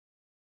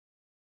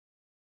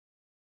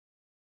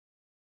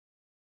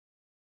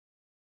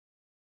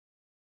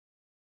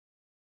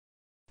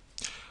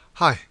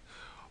Hi,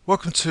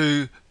 welcome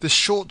to this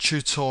short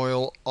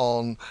tutorial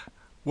on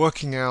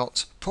working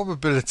out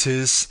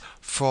probabilities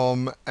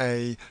from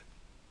a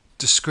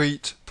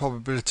discrete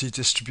probability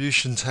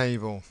distribution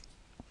table.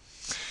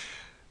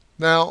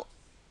 Now,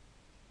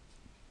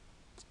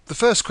 the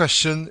first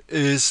question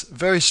is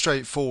very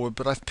straightforward,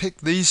 but I've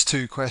picked these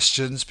two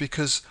questions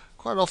because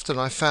quite often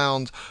I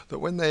found that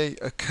when they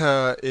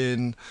occur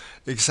in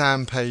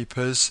exam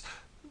papers,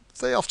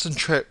 they often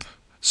trip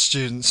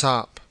students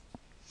up.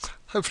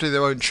 Hopefully they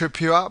won't trip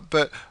you up,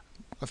 but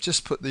I've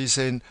just put these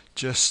in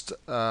just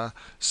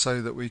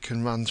so that we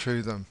can run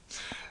through them.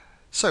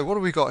 So what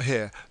have we got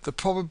here? The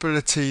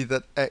probability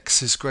that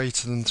x is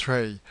greater than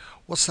 3.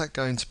 What's that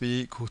going to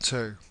be equal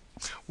to?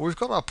 Well, we've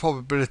got our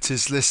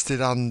probabilities listed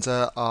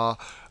under our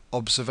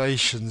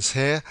observations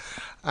here,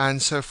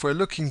 and so if we're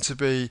looking to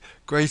be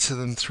greater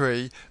than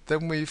 3,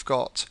 then we've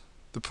got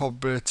the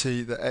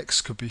probability that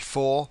x could be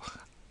 4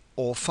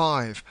 or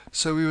 5.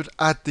 So we would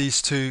add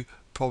these two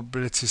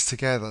probabilities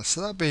together. So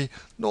that'd be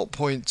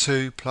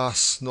 0.2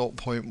 plus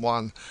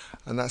 0.1,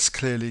 and that's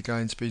clearly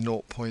going to be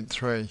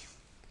 0.3.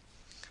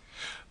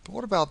 But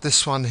what about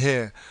this one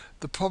here?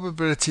 The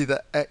probability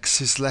that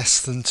x is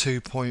less than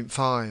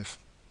 2.5.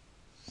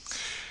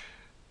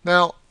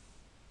 Now,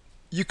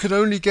 you can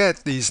only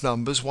get these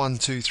numbers 1,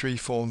 2, 3,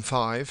 4 and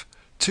 5.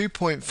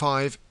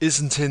 2.5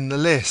 isn't in the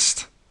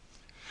list.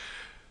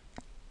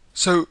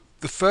 So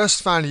the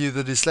first value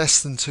that is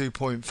less than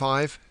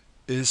 2.5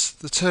 is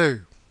the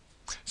 2.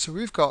 So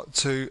we've got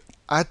to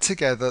add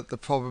together the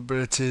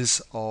probabilities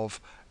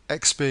of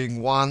x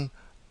being 1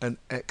 and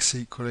x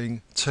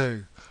equaling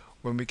 2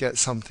 when we get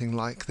something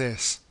like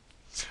this.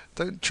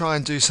 Don't try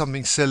and do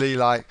something silly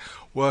like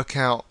work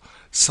out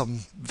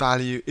some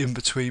value in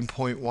between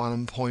 0.1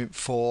 and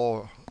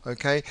 0.4.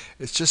 Okay,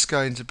 it's just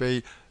going to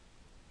be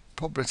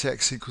probability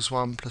x equals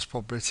 1 plus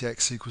probability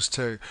x equals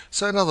 2.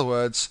 So in other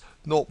words,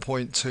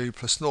 0.2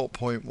 plus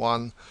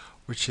 0.1,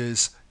 which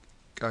is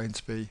going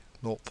to be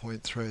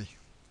 0.3.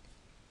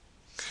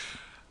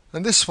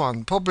 And this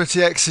one,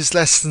 probability x is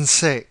less than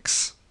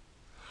 6.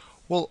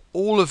 Well,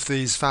 all of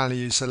these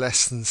values are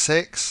less than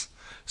 6,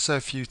 so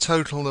if you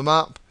total them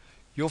up,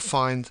 you'll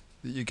find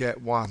that you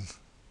get 1.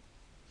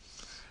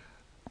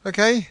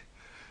 Okay,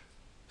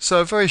 so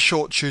a very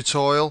short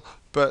tutorial,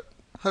 but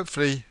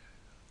hopefully,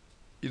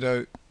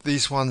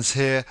 these ones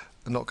here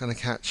are not going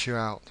to catch you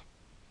out.